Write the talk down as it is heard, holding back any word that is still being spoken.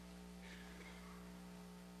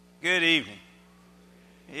Good evening.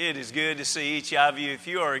 It is good to see each of you. If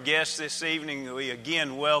you are a guest this evening, we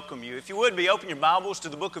again welcome you. If you would be, open your Bibles to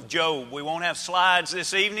the book of Job. We won't have slides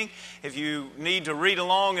this evening. If you need to read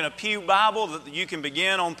along in a pew Bible, you can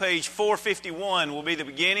begin on page 451 will be the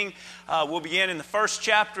beginning. We'll begin in the first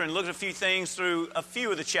chapter and look at a few things through a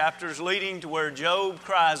few of the chapters leading to where Job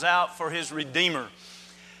cries out for his Redeemer.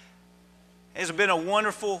 It's been a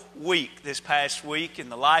wonderful week this past week in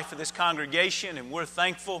the life of this congregation, and we're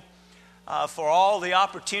thankful for all the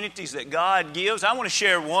opportunities that God gives. I want to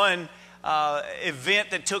share one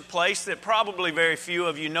event that took place that probably very few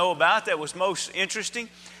of you know about that was most interesting.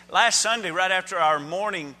 Last Sunday, right after our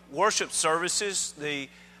morning worship services,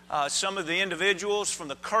 some of the individuals from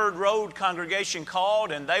the Curd Road congregation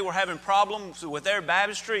called, and they were having problems with their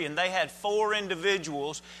baptistry, and they had 4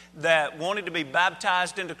 individuals that wanted to be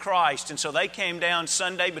baptized into Christ. And so they came down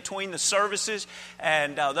Sunday between the services,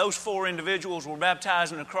 and those 4 individuals were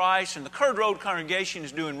baptized into Christ. And the Curd Road congregation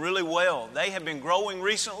is doing really well. They have been growing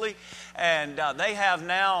recently, and they have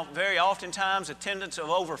now very oftentimes attendance of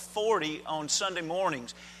over 40 on Sunday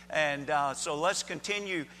mornings. And so let's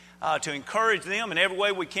continue to encourage them in every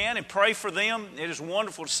way we can and pray for them. It is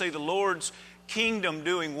wonderful to see the Lord's kingdom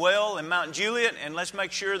doing well in Mount Juliet, and let's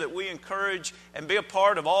make sure that we encourage and be a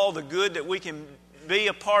part of all the good that we can be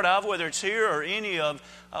a part of, whether it's here or any of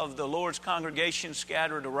the Lord's congregation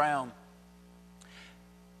scattered around.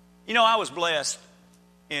 You know, I was blessed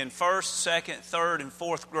in 1st, 2nd, 3rd, and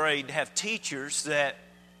 4th grade to have teachers that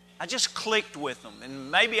I just clicked with them.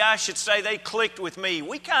 And maybe I should say they clicked with me.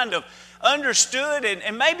 We kind of understood,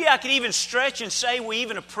 and maybe I could even stretch and say we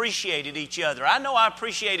even appreciated each other. I know I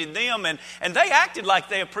appreciated them, and they acted like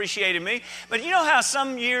they appreciated me. But you know how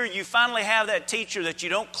some year you finally have that teacher that you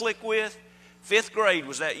don't click with? 5th grade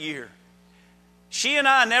was that year. She and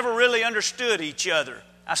I never really understood each other.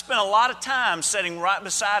 I spent a lot of time sitting right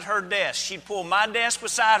beside her desk. She'd pull my desk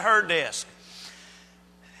beside her desk.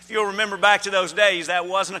 If you'll remember back to those days, that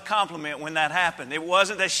wasn't a compliment when that happened. It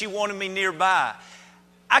wasn't that she wanted me nearby.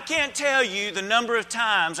 I can't tell you the number of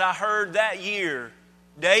times I heard that year,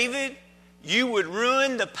 David, you would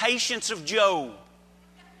ruin the patience of Job.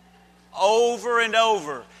 Over and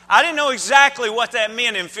over. I didn't know exactly what that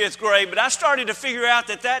meant in 5th grade, but I started to figure out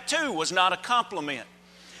that too was not a compliment.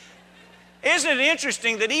 Isn't it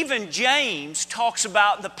interesting that even James talks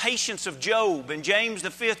about the patience of Job in James the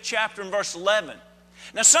 5th chapter and verse 11?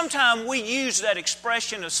 Now, sometimes we use that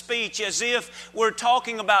expression of speech as if we're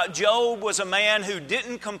talking about Job was a man who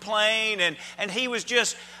didn't complain and he was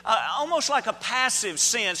just almost like a passive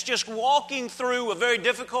sense, just walking through a very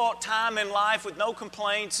difficult time in life with no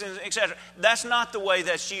complaints, etc. That's not the way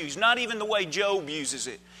that's used, not even the way Job uses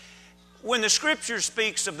it. When the Scripture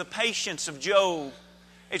speaks of the patience of Job,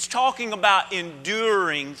 it's talking about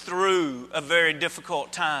enduring through a very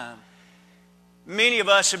difficult time. Many of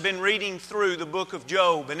us have been reading through the book of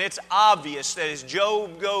Job, and it's obvious that as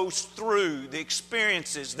Job goes through the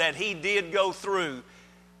experiences that he did go through,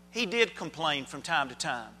 he did complain from time to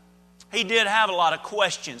time. He did have a lot of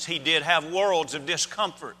questions. He did have worlds of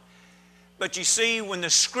discomfort. But you see, when the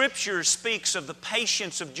Scripture speaks of the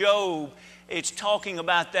patience of Job, it's talking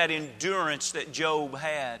about that endurance that Job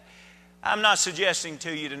had. I'm not suggesting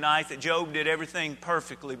to you tonight that Job did everything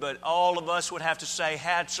perfectly, but all of us would have to say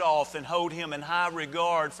hats off and hold him in high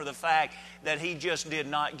regard for the fact that he just did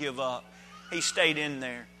not give up. He stayed in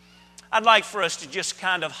there. I'd like for us to just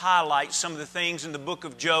kind of highlight some of the things in the book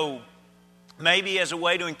of Job, maybe as a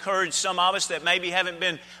way to encourage some of us that maybe haven't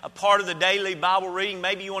been a part of the daily Bible reading.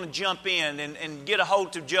 Maybe you want to jump in and get a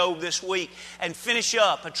hold of Job this week and finish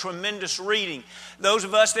up a tremendous reading. Those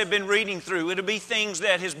of us that have been reading through, it'll be things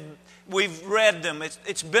that we've read them.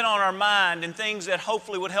 It's been on our mind, and things that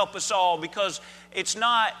hopefully would help us all, because it's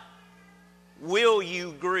not will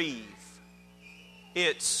you grieve?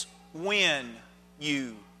 It's when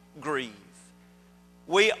you grieve.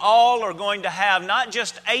 We all are going to have not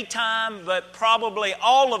just a time, but probably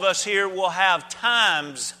all of us here will have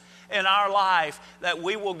times in our life that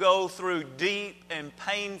we will go through deep and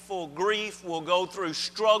painful grief. We'll go through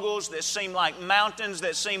struggles that seem like mountains,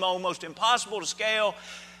 that seem almost impossible to scale.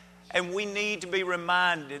 And we need to be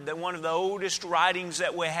reminded that one of the oldest writings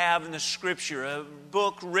that we have in the Scripture, a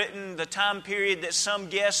book written the time period that some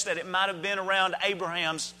guess that it might have been around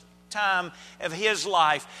Abraham's time of his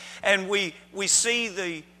life. And we see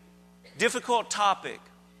the difficult topic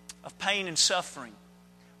of pain and suffering.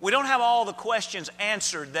 We don't have all the questions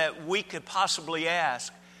answered that we could possibly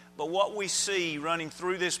ask, but what we see running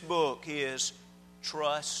through this book is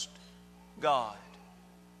trust God.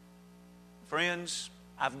 Friends,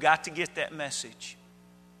 I've got to get that message.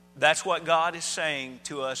 That's what God is saying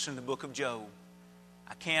to us in the book of Job.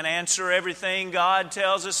 I can't answer everything God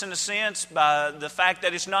tells us in a sense by the fact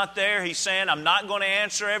that it's not there. He's saying, I'm not going to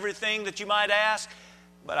answer everything that you might ask,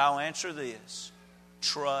 but I'll answer this.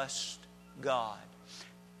 Trust God.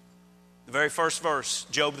 The very first verse,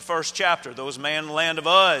 Job, the first chapter, there was a man in the land of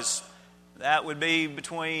Uz. That would be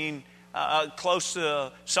between close to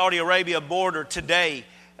the Saudi Arabia border today.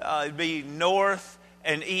 It'd be north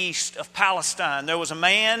and east of Palestine. There was a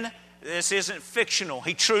man, this isn't fictional,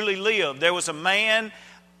 he truly lived. There was a man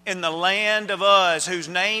in the land of Uz whose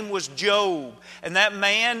name was Job. And that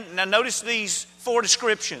man, now notice these 4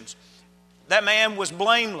 descriptions. That man was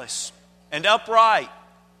blameless and upright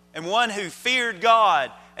and one who feared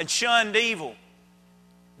God and shunned evil.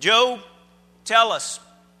 Job, tell us,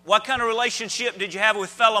 what kind of relationship did you have with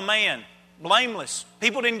fellow man? Blameless.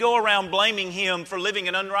 People didn't go around blaming him for living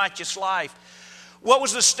an unrighteous life. What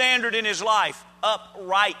was the standard in his life?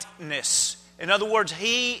 Uprightness. In other words,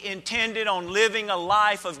 he intended on living a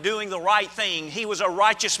life of doing the right thing. He was a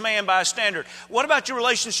righteous man by a standard. What about your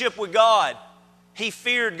relationship with God? He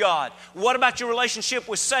feared God. What about your relationship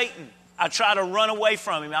with Satan? I try to run away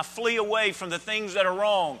from him. I flee away from the things that are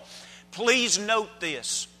wrong. Please note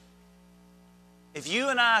this. If you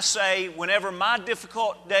and I say, whenever my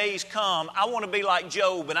difficult days come, I want to be like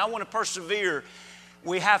Job and I want to persevere,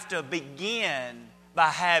 we have to begin by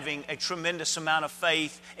having a tremendous amount of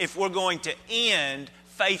faith if we're going to end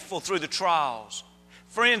faithful through the trials.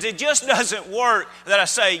 Friends, it just doesn't work that I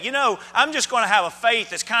say, I'm just going to have a faith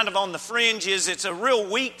that's kind of on the fringes. It's a real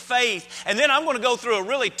weak faith. And then I'm going to go through a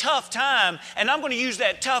really tough time, and I'm going to use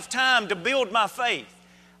that tough time to build my faith.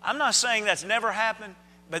 I'm not saying that's never happened,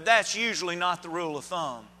 but that's usually not the rule of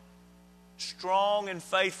thumb. Strong and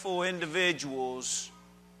faithful individuals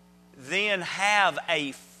then have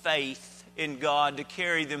a faith in God to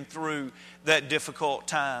carry them through that difficult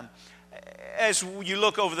time. As you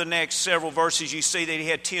look over the next several verses, you see that he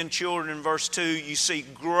had 10 children. In verse 2, you see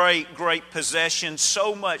great possessions,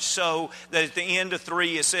 so much so that at the end of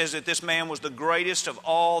 3, it says that this man was the greatest of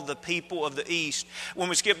all the people of the East. When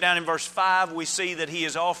we skip down in verse 5, we see that he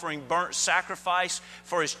is offering burnt sacrifice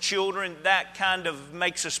for his children. That kind of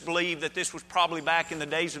makes us believe that this was probably back in the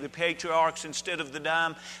days of the patriarchs instead of the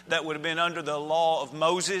time that would have been under the law of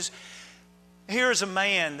Moses. Here's a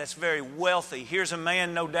man that's very wealthy. Here's a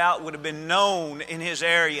man, no doubt, would have been known in his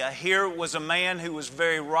area. Here was a man who was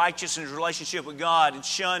very righteous in his relationship with God and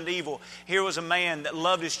shunned evil. Here was a man that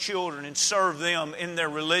loved his children and served them in their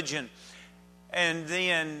religion. And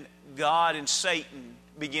then God and Satan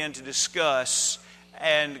began to discuss,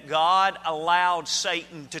 and God allowed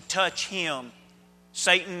Satan to touch him.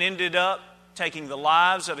 Satan ended up taking the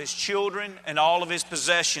lives of his children and all of his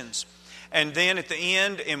possessions. And then at the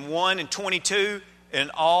end, in 1 and 22, in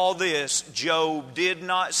all this, Job did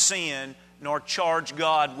not sin nor charge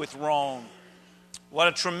God with wrong. What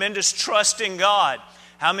a tremendous trust in God.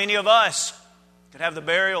 How many of us could have the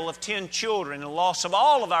burial of 10 children and the loss of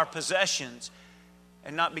all of our possessions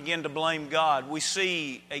and not begin to blame God? We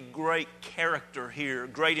see a great character here,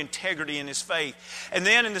 great integrity in his faith. And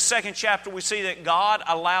then in the 2nd chapter, we see that God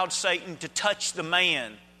allowed Satan to touch the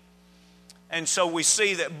man. And so we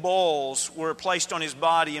see that boils were placed on his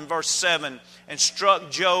body in verse 7 and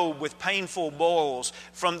struck Job with painful boils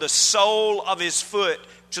from the sole of his foot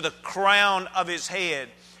to the crown of his head.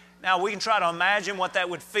 Now we can try to imagine what that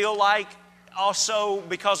would feel like. Also,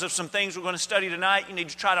 because of some things we're going to study tonight, you need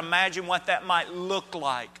to try to imagine what that might look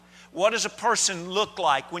like. What does a person look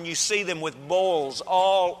like when you see them with boils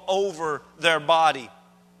all over their body?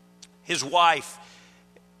 His wife,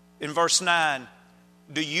 in verse 9,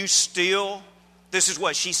 do you still, this is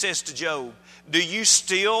what she says to Job, do you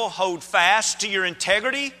still hold fast to your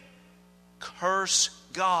integrity? Curse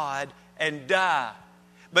God and die.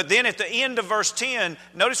 But then at the end of verse 10,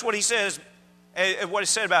 notice what he says, what is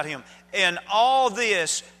said about him. In all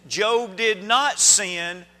this, Job did not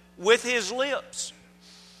sin with his lips.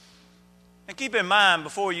 And keep in mind,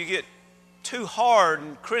 before you get too hard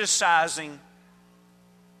in criticizing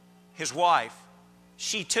his wife,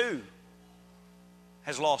 she too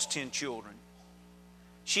has lost 10 children.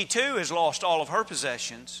 She too has lost all of her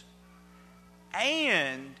possessions.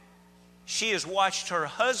 And she has watched her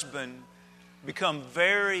husband become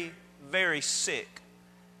very, very sick.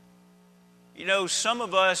 Some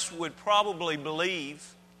of us would probably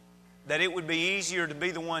believe that it would be easier to be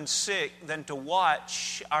the one sick than to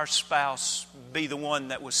watch our spouse be the one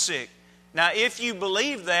that was sick. Now, if you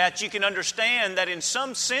believe that, you can understand that in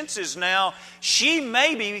some senses now, she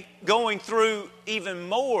may be going through even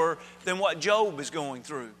more than what Job is going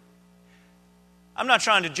through. I'm not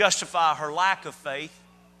trying to justify her lack of faith,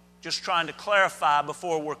 just trying to clarify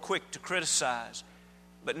before we're quick to criticize.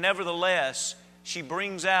 But nevertheless, she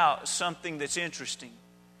brings out something that's interesting.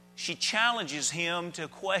 She challenges him to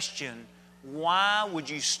question, why would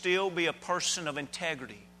you still be a person of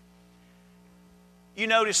integrity? You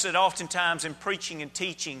notice that oftentimes in preaching and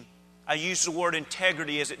teaching, I use the word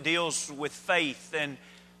integrity as it deals with faith. And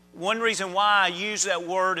one reason why I use that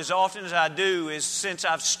word as often as I do is since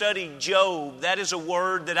I've studied Job, that is a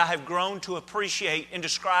word that I have grown to appreciate in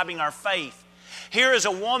describing our faith. Here is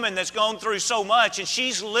a woman that's gone through so much, and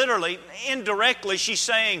she's literally, indirectly, she's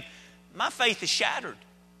saying, my faith is shattered.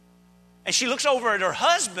 And she looks over at her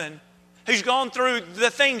husband, who's gone through the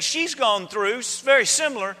things she's gone through, it's very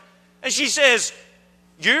similar, and she says,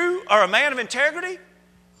 you are a man of integrity?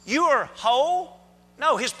 You are whole?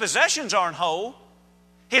 No, his possessions aren't whole.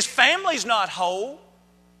 His family's not whole.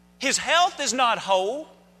 His health is not whole.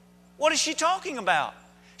 What is she talking about?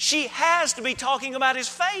 She has to be talking about his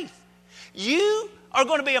faith. You are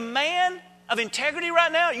going to be a man of integrity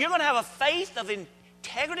right now? You're going to have a faith of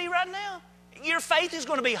integrity right now? Your faith is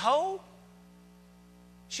going to be whole?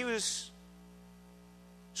 She was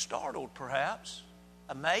startled, perhaps,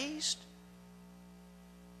 amazed.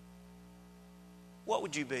 What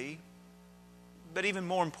would you be? But even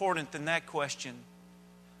more important than that question,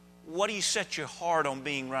 what do you set your heart on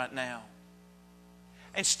being right now?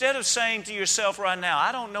 Instead of saying to yourself right now,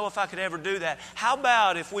 I don't know if I could ever do that, how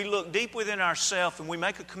about if we look deep within ourselves and we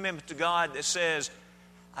make a commitment to God that says,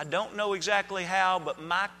 I don't know exactly how, but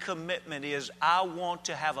my commitment is I want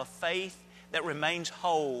to have a faith that remains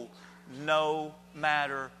whole no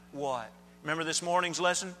matter what. Remember this morning's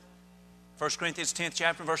lesson? 1 Corinthians 10th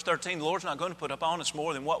chapter, verse 13. The Lord's not going to put up on us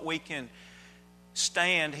more than what we can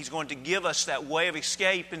stand. He's going to give us that way of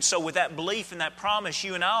escape. And so with that belief and that promise,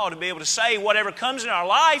 you and I ought to be able to say, whatever comes in our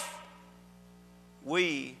life,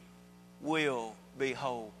 we will be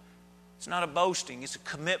whole. It's not a boasting, it's a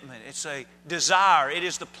commitment, it's a desire, it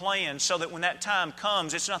is the plan, so that when that time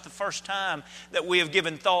comes, it's not the first time that we have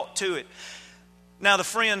given thought to it. Now the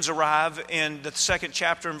friends arrive in the second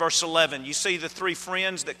chapter in verse 11. You see the three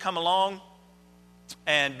friends that come along,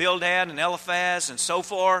 and Bildad and Eliphaz and so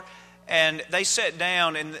forth. And they sat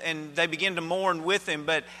down and they begin to mourn with him.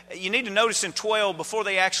 But you need to notice in 12, before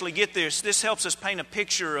they actually get this helps us paint a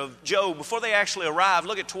picture of Job. Before they actually arrive,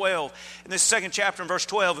 look at 12, in this second chapter in verse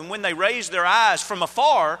 12. And when they raised their eyes from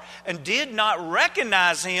afar and did not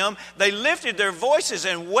recognize him, they lifted their voices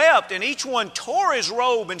and wept. And each one tore his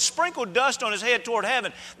robe and sprinkled dust on his head toward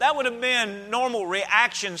heaven. That would have been normal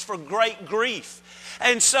reactions for great grief.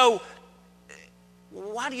 And so,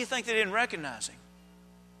 why do you think they didn't recognize him?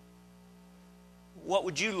 What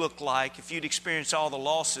would you look like if you'd experienced all the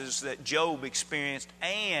losses that Job experienced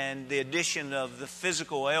and the addition of the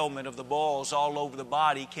physical ailment of the boils all over the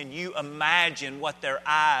body? Can you imagine what their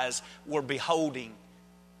eyes were beholding?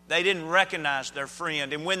 They didn't recognize their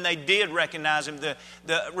friend. And when they did recognize him, the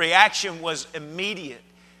reaction was immediate.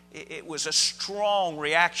 It was a strong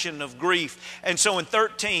reaction of grief. And so in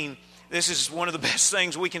 13, this is one of the best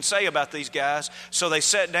things we can say about these guys. So they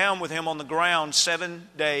sat down with him on the ground 7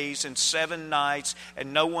 days and 7 nights,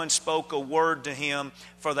 and no one spoke a word to him,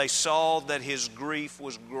 for they saw that his grief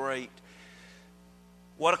was great.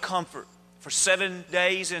 What a comfort. For 7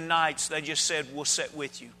 days and nights, they just said, we'll sit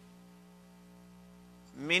with you.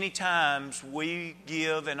 Many times we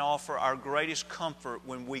give and offer our greatest comfort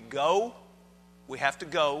when we go. We have to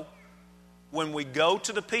go. When we go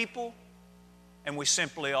to the people, and we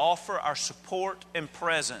simply offer our support and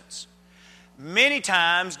presence. Many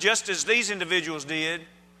times, just as these individuals did,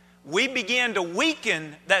 we begin to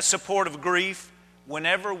weaken that support of grief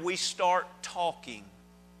whenever we start talking.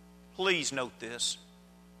 Please note this.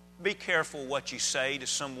 Be careful what you say to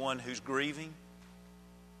someone who's grieving,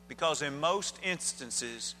 because in most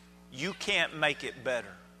instances, you can't make it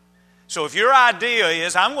better. So if your idea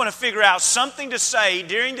is, I'm going to figure out something to say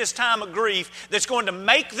during this time of grief that's going to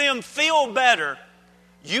make them feel better,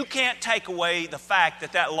 you can't take away the fact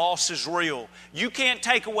that that loss is real. You can't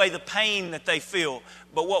take away the pain that they feel.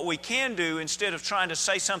 But what we can do, instead of trying to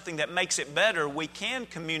say something that makes it better, we can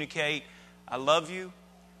communicate, I love you,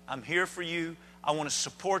 I'm here for you, I want to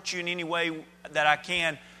support you in any way that I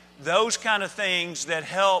can. Those kind of things that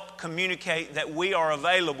help communicate that we are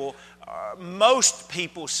available, most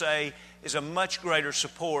people say, is a much greater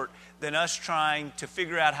support than us trying to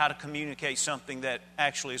figure out how to communicate something that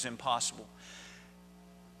actually is impossible.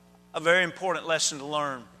 A very important lesson to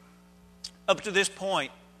learn. Up to this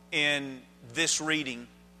point in this reading,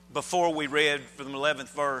 before we read from the 11th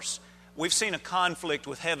verse, we've seen a conflict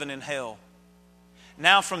with heaven and hell.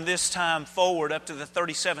 Now from this time forward up to the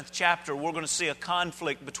 37th chapter, we're going to see a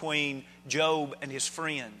conflict between Job and his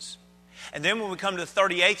friends. And then when we come to the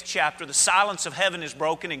 38th chapter, the silence of heaven is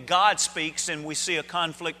broken and God speaks, and we see a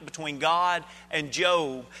conflict between God and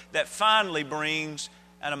Job that finally brings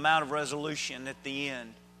an amount of resolution at the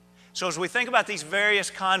end. So as we think about these various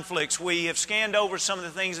conflicts, we have scanned over some of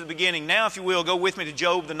the things at the beginning. Now, if you will, go with me to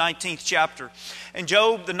Job, the 19th chapter. In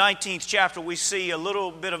Job, the 19th chapter, we see a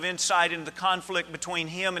little bit of insight into the conflict between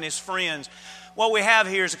him and his friends. What we have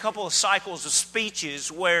here is a couple of cycles of speeches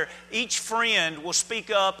where each friend will speak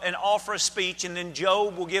up and offer a speech, and then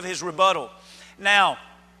Job will give his rebuttal. Now,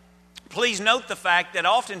 please note the fact that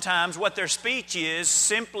oftentimes what their speech is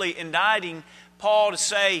simply indicting Paul to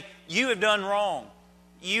say, you have done wrong.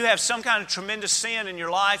 You have some kind of tremendous sin in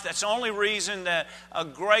your life. That's the only reason that a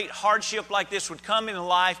great hardship like this would come into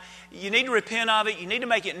life. You need to repent of it. You need to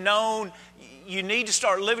make it known. You need to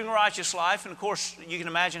start living a righteous life. And of course, you can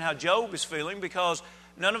imagine how Job is feeling because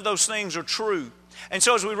none of those things are true. And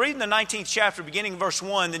so as we read in the 19th chapter, beginning verse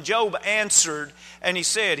 1, then Job answered, and he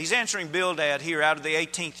said, he's answering Bildad here out of the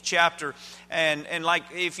 18th chapter. And like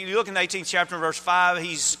if you look in the 18th chapter, verse 5,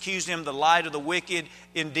 he's accused him, the light of the wicked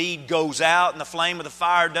indeed goes out, and the flame of the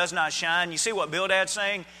fire does not shine. You see what Bildad's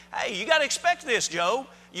saying? Hey, you got to expect this, Job.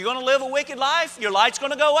 You're going to live a wicked life, your light's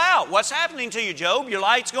going to go out. What's happening to you, Job? Your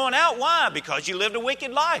light's going out. Why? Because you lived a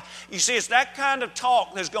wicked life. You see, it's that kind of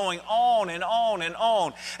talk that's going on and on and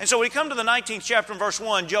on. And so when we come to the 19th chapter and verse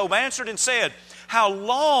 1, Job answered and said, how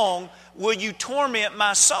long will you torment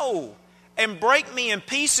my soul and break me in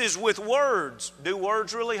pieces with words? Do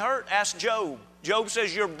words really hurt? Ask Job. Job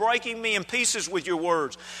says, you're breaking me in pieces with your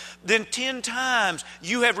words. Then 10 times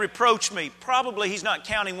you have reproached me. Probably he's not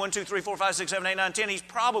counting 1, 2, 3, 4, 5, 6, 7, 8, 9, 10. He's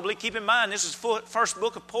probably, keep in mind, this is the first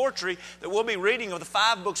book of poetry that we'll be reading of the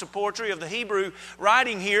 5 books of poetry of the Hebrew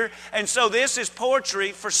writing here. And so this is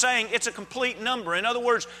poetry for saying it's a complete number. In other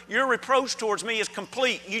words, your reproach towards me is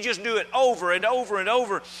complete. You just do it over and over and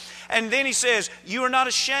over. And then he says, you are not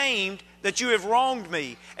ashamed that you have wronged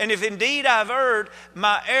me. And if indeed I've erred,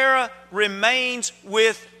 my error remains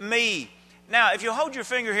with me. Now, if you hold your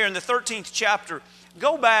finger here in the 13th chapter,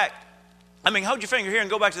 hold your finger here and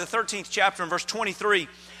go back to the 13th chapter and verse 23.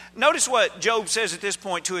 Notice what Job says at this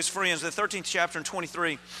point to his friends, the 13th chapter and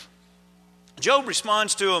 23. Job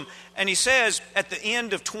responds to them, and he says at the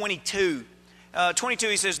end of 22,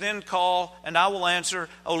 he says, then call, and I will answer.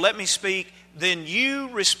 Oh, let me speak. Then you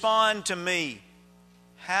respond to me.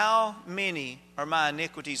 How many are my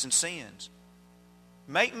iniquities and sins?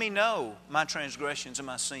 Make me know my transgressions and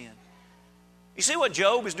my sin. You see what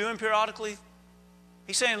Job is doing periodically?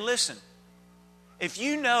 He's saying, listen, if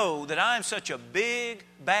you know that I am such a big,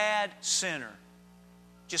 bad sinner,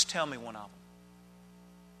 just tell me one of them.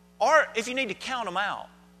 Or if you need to count them out,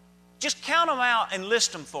 just count them out and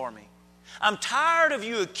list them for me. I'm tired of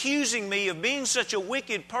you accusing me of being such a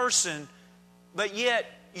wicked person, but yet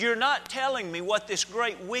you're not telling me what this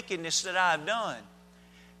great wickedness that I've done.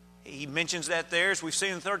 He mentions that there, as we've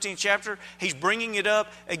seen in the 13th chapter. He's bringing it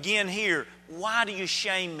up again here. Why do you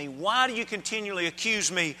shame me? Why do you continually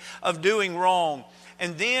accuse me of doing wrong?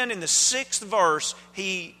 And then in the 6th verse,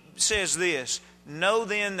 he says this, know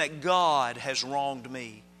then that God has wronged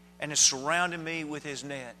me and has surrounded me with his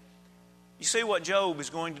net. You see what Job is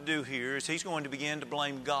going to do here is he's going to begin to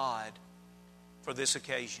blame God for this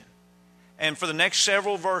occasion. And for the next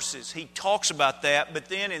several verses, he talks about that. But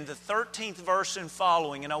then in the 13th verse and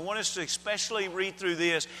following, and I want us to especially read through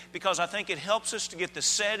this because I think it helps us to get the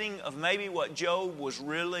setting of maybe what Job was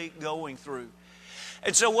really going through.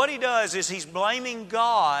 And so what he does is he's blaming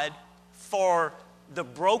God for the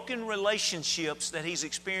broken relationships that he's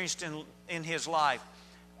experienced in his life.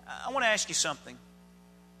 I want to ask you something.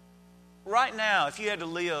 Right now, if you had to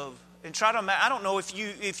live and try to imagine, I don't know if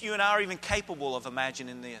you and I are even capable of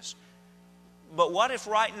imagining this. But what if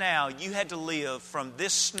right now you had to live from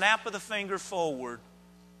this snap of the finger forward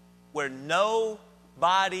where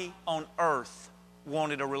nobody on earth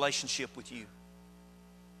wanted a relationship with you?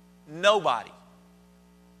 Nobody.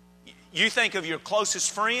 You think of your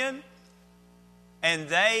closest friend and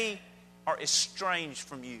they are estranged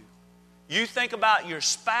from you. You think about your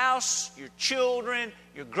spouse, your children,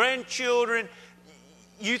 your grandchildren.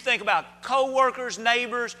 You think about co-workers,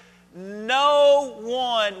 neighbors. No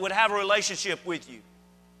one would have a relationship with you.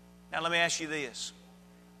 Now let me ask you this.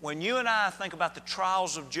 When you and I think about the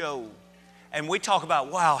trials of Job, and we talk about,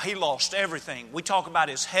 wow, he lost everything. We talk about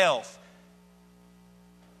his health.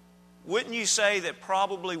 Wouldn't you say that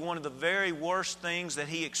probably one of the very worst things that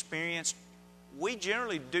he experienced, we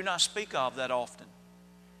generally do not speak of that often.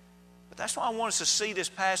 But that's why I want us to see this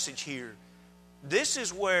passage here. This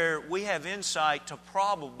is where we have insight to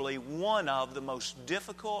probably one of the most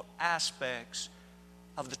difficult aspects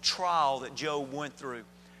of the trial that Job went through.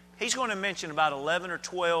 he's going to mention about 11 or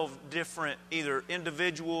 12 different either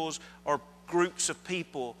individuals or groups of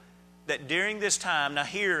people that during this time, now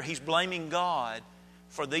here he's blaming God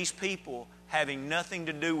for these people having nothing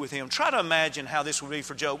to do with him. Try to imagine how this would be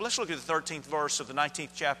for Job. Let's look at the 13th verse of the 19th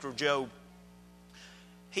chapter of Job.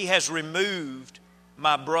 He has removed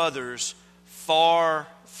my brothers far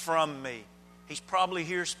from me. He's probably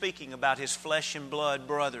here speaking about his flesh and blood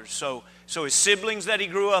brothers. So his siblings that he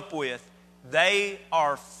grew up with, they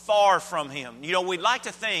are far from him. You know, we'd like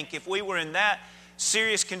to think if we were in that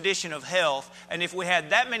serious condition of health and if we had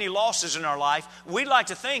that many losses in our life, we'd like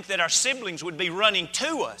to think that our siblings would be running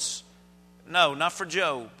to us. No, not for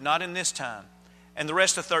Job, not in this time. And the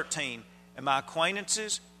rest of 13, and my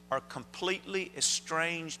acquaintances are completely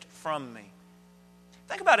estranged from me.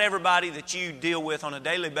 Think about everybody that you deal with on a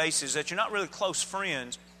daily basis that you're not really close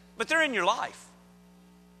friends, but they're in your life.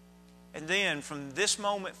 And then from this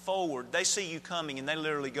moment forward, they see you coming and they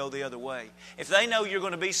literally go the other way. If they know you're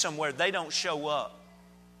going to be somewhere, they don't show up.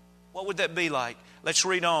 What would that be like? Let's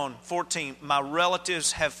read on. 14, my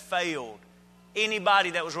relatives have failed. Anybody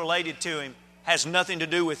that was related to him has nothing to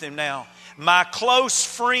do with him now. My close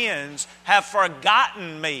friends have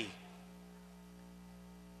forgotten me.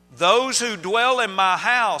 Those who dwell in my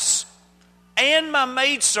house and my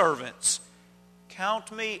maidservants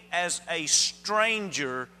count me as a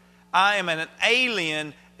stranger. I am an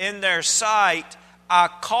alien in their sight. I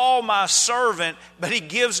call my servant, but he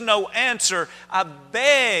gives no answer. I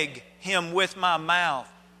beg him with my mouth.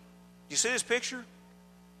 You see this picture?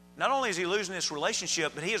 Not only is he losing this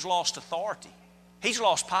relationship, but he has lost authority. He's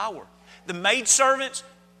lost power. The maidservants,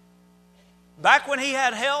 back when he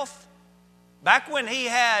had health, back when he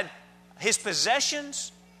had his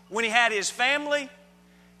possessions, when he had his family,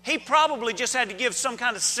 he probably just had to give some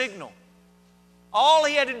kind of signal. All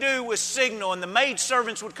he had to do was signal and the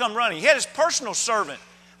maidservants would come running. He had his personal servant.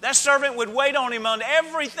 That servant would wait on him on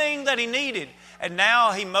everything that he needed. And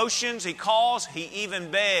now he motions, he calls, he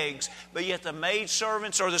even begs. But yet the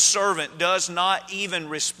maidservants or the servant does not even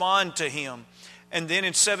respond to him. And then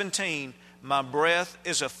in 17, my breath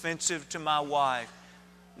is offensive to my wife.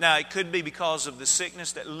 Now, it could be because of the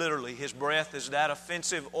sickness that literally his breath is that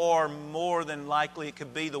offensive, or more than likely it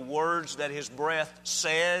could be the words that his breath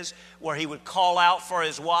says, where he would call out for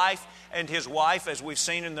his wife, and his wife, as we've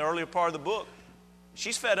seen in the earlier part of the book,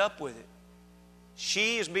 she's fed up with it.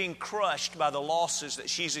 She is being crushed by the losses that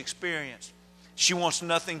she's experienced. She wants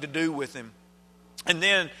nothing to do with him. And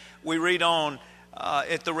then we read on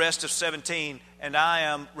at the rest of 17, and I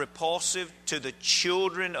am repulsive to the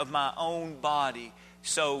children of my own body.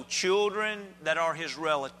 So children that are his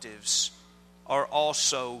relatives are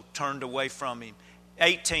also turned away from him.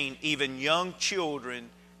 18, even young children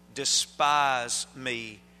despise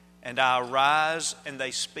me, and I arise and they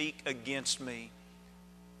speak against me.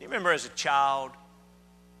 You remember as a child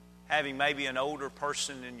having maybe an older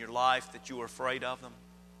person in your life that you were afraid of them?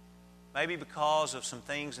 Maybe because of some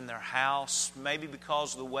things in their house, maybe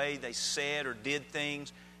because of the way they said or did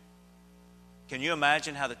things. Can you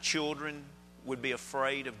imagine how the children would be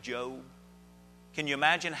afraid of Job? Can you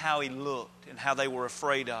imagine how he looked and how they were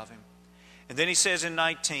afraid of him? And then he says in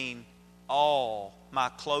 19, all my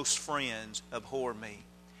close friends abhor me,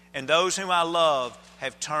 and those whom I love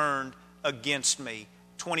have turned against me.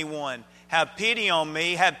 21, have pity on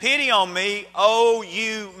me, oh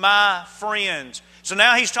you my friends. So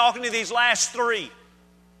now he's talking to these last three.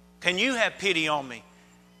 Can you have pity on me?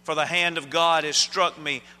 For the hand of God has struck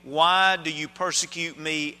me. Why do you persecute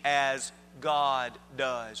me as God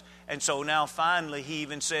does? And so now finally he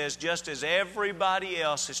even says, just as everybody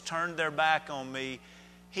else has turned their back on me,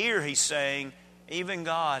 here he's saying, even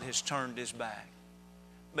God has turned his back.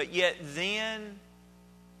 But yet then,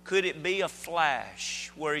 could it be a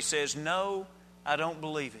flash where he says, no, I don't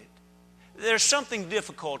believe it? There's something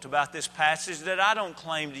difficult about this passage that I don't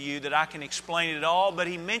claim to you that I can explain it all, but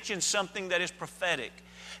he mentions something that is prophetic.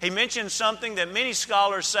 He mentions something that many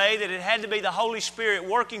scholars say that it had to be the Holy Spirit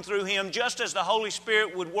working through him, just as the Holy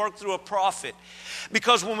Spirit would work through a prophet.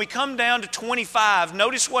 Because when we come down to 25,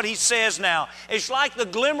 notice what he says now. It's like the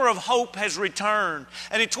glimmer of hope has returned.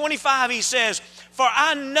 And in 25 he says, for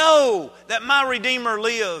I know that my Redeemer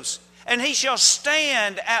lives, and he shall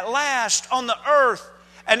stand at last on the earth.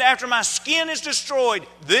 And after my skin is destroyed,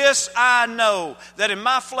 this I know, that in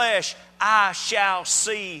my flesh I shall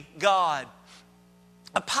see God.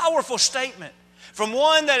 A powerful statement from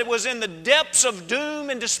one that was in the depths of doom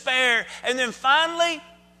and despair. And then finally,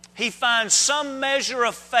 he finds some measure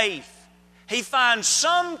of faith. He finds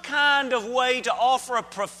some kind of way to offer a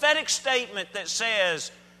prophetic statement that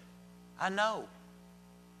says, I know.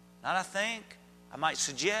 Not I think, I might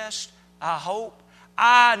suggest, I hope,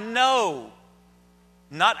 I know,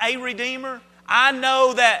 not a Redeemer, I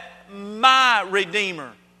know that my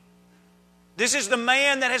Redeemer. This is the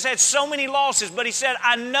man that has had so many losses, but he said,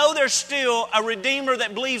 I know there's still a Redeemer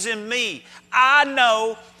that believes in me. I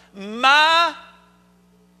know it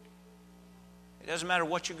doesn't matter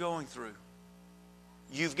what you're going through.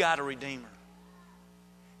 You've got a Redeemer.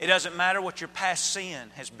 It doesn't matter what your past sin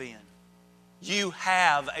has been. You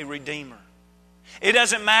have a Redeemer. It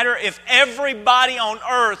doesn't matter if everybody on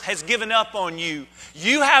earth has given up on you.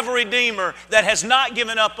 You have a Redeemer that has not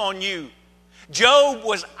given up on you. Job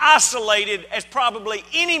was isolated as probably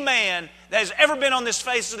any man that has ever been on this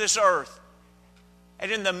face of this earth.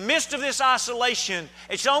 And in the midst of this isolation,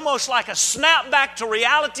 it's almost like a snap back to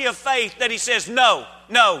reality of faith that he says, no,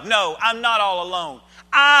 I'm not all alone.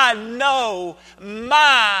 I know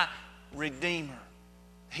my Redeemer.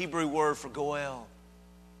 Hebrew word for Goel.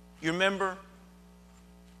 You remember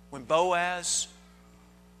when Boaz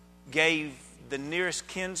gave the nearest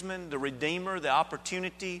kinsman, the Redeemer, the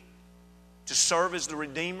opportunity to serve as the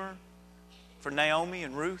Redeemer for Naomi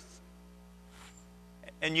and Ruth?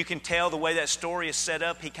 And you can tell the way that story is set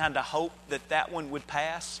up, he kind of hoped that that one would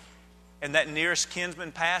pass. And that nearest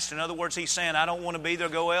kinsman passed. In other words, he's saying, I don't want to be their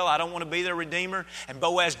Goel. I don't want to be their Redeemer. And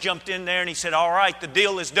Boaz jumped in there and he said, all right, the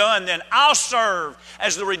deal is done. Then I'll serve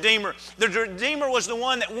as the Redeemer. The Redeemer was the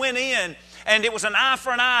one that went in, and it was an eye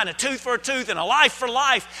for an eye and a tooth for a tooth and a life for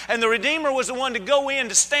life. And the Redeemer was the one to go in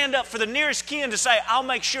to stand up for the nearest kin to say, I'll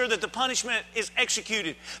make sure that the punishment is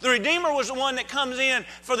executed. The Redeemer was the one that comes in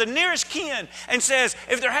for the nearest kin and says,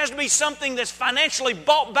 if there has to be something that's financially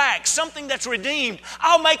bought back, something that's redeemed,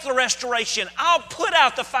 I'll make the restoration. I'll put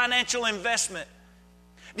out the financial investment.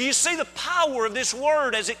 Do you see the power of this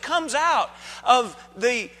word as it comes out of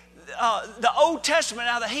the Old Testament,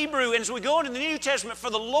 out of the Hebrew, and as we go into the New Testament, for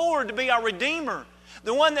the Lord to be our Redeemer,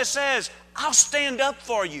 the one that says, I'll stand up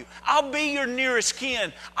for you. I'll be your nearest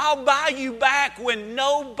kin. I'll buy you back when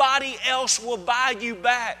nobody else will buy you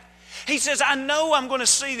back. He says, I know I'm going to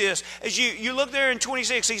see this. As you look there in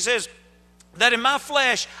 26, he says, that in my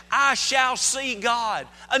flesh I shall see God.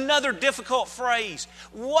 Another difficult phrase.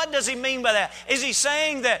 What does he mean by that? Is he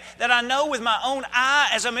saying that I know with my own eye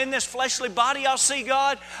as I'm in this fleshly body I'll see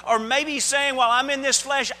God? Or maybe he's saying while I'm in this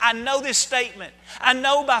flesh I know this statement. I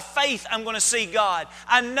know by faith I'm going to see God.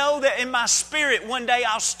 I know that in my spirit one day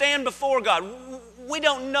I'll stand before God. We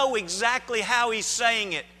don't know exactly how he's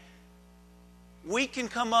saying it. We can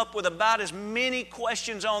come up with about as many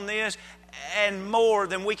questions on this and more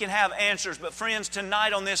than we can have answers. But friends,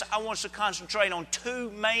 tonight on this, I want us to concentrate on two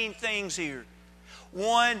main things here.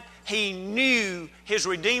 One, he knew his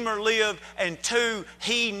Redeemer lived. And two,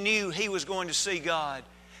 he knew he was going to see God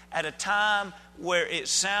at a time where it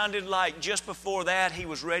sounded like just before that he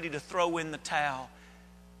was ready to throw in the towel.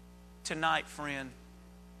 Tonight, friend,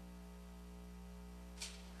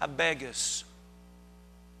 I beg us,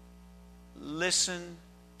 listen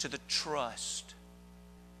to the trust.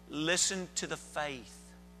 Listen to the faith.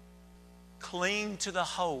 Cling to the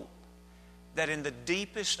hope that in the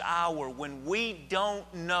deepest hour when we don't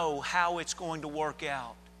know how it's going to work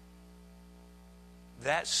out,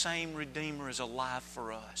 that same Redeemer is alive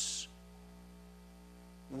for us.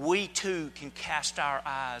 We too can cast our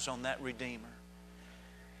eyes on that Redeemer.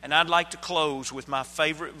 And I'd like to close with my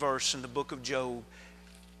favorite verse in the book of Job.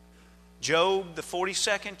 Job, the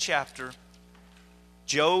 42nd chapter.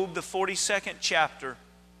 Job, the 42nd chapter.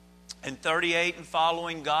 In 38 and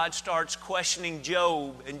following, God starts questioning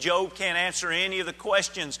Job, and Job can't answer any of the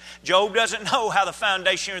questions. Job doesn't know how the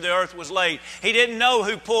foundation of the earth was laid. He didn't know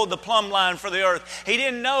who pulled the plumb line for the earth. He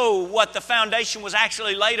didn't know what the foundation was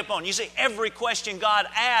actually laid upon. You see, every question God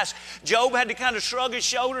asked, Job had to kind of shrug his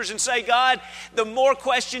shoulders and say, God, the more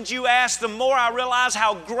questions you ask, the more I realize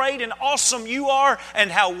how great and awesome you are and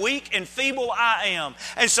how weak and feeble I am.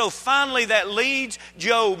 And so finally that leads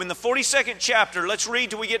Job in the 42nd chapter. Let's read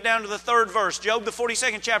till we get down to the third verse. Job, the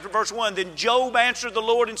 42nd chapter, verse 1. Then Job answered the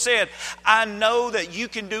Lord and said, I know that you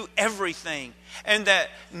can do everything and that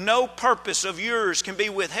no purpose of yours can be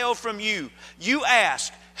withheld from you. You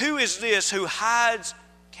ask, who is this who hides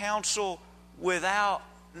counsel without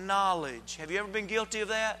knowledge? Have you ever been guilty of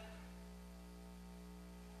that?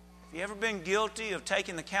 Have you ever been guilty of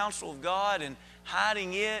taking the counsel of God and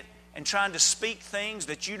hiding it and trying to speak things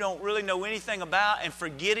that you don't really know anything about and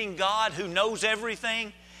forgetting God who knows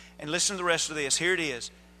everything? And listen to the rest of this. Here it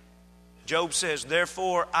is. Job says,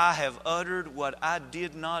 therefore I have uttered what I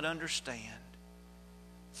did not understand.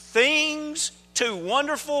 Things too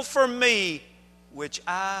wonderful for me, which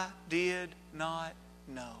I did not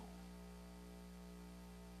know.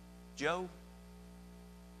 Job,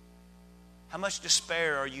 how much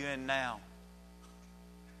despair are you in now?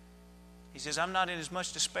 He says, I'm not in as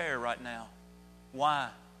much despair right now. Why?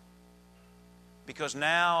 Because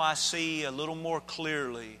now I see a little more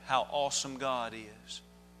clearly how awesome God is.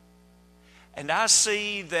 And I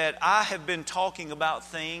see that I have been talking about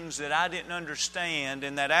things that I didn't understand,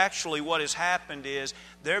 and that actually what has happened is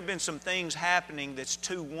there have been some things happening that's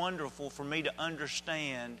too wonderful for me to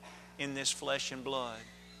understand in this flesh and blood.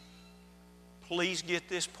 Please get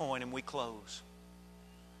this point and we close.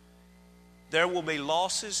 There will be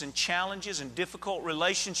losses and challenges and difficult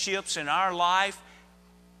relationships in our life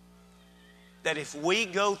that if we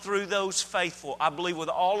go through those faithful, I believe with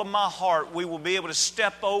all of my heart we will be able to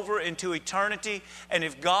step over into eternity. And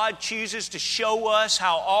if God chooses to show us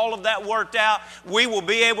how all of that worked out, we will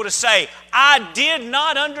be able to say, I did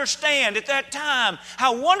not understand at that time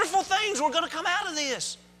how wonderful things were going to come out of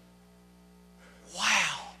this.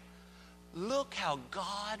 Wow. Look how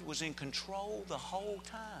God was in control the whole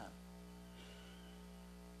time.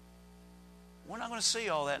 We're not going to see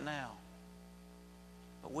all that now.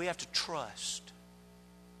 But we have to trust.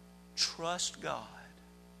 Trust God.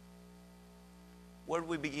 Where do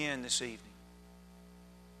we begin this evening?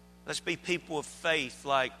 Let's be people of faith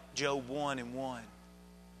like Job 1:1.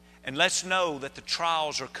 And let's know that the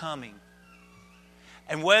trials are coming.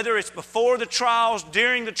 And whether it's before the trials,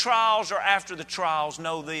 during the trials, or after the trials,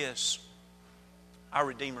 know this. Our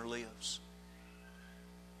Redeemer lives.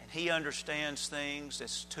 And He understands things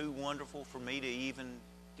that's too wonderful for me to even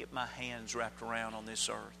get my hands wrapped around on this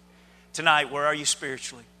earth. Tonight, where are you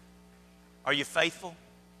spiritually? Are you faithful?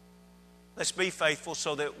 Let's be faithful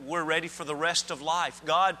so that we're ready for the rest of life.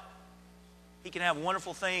 God, He can have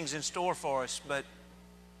wonderful things in store for us, but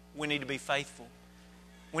we need to be faithful.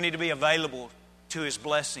 We need to be available to His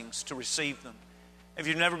blessings to receive them. If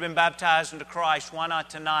you've never been baptized into Christ, why not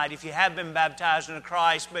tonight? If you have been baptized into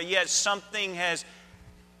Christ, but yet something has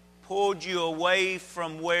pulled you away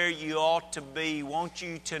from where you ought to be, won't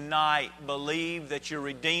you tonight believe that your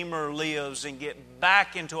Redeemer lives and get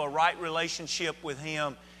back into a right relationship with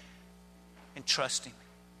Him and trust Him?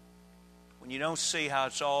 When you don't see how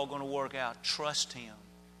it's all going to work out, trust Him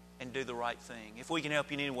and do the right thing. If we can help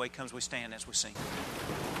you in any way, come as we stand as we sing.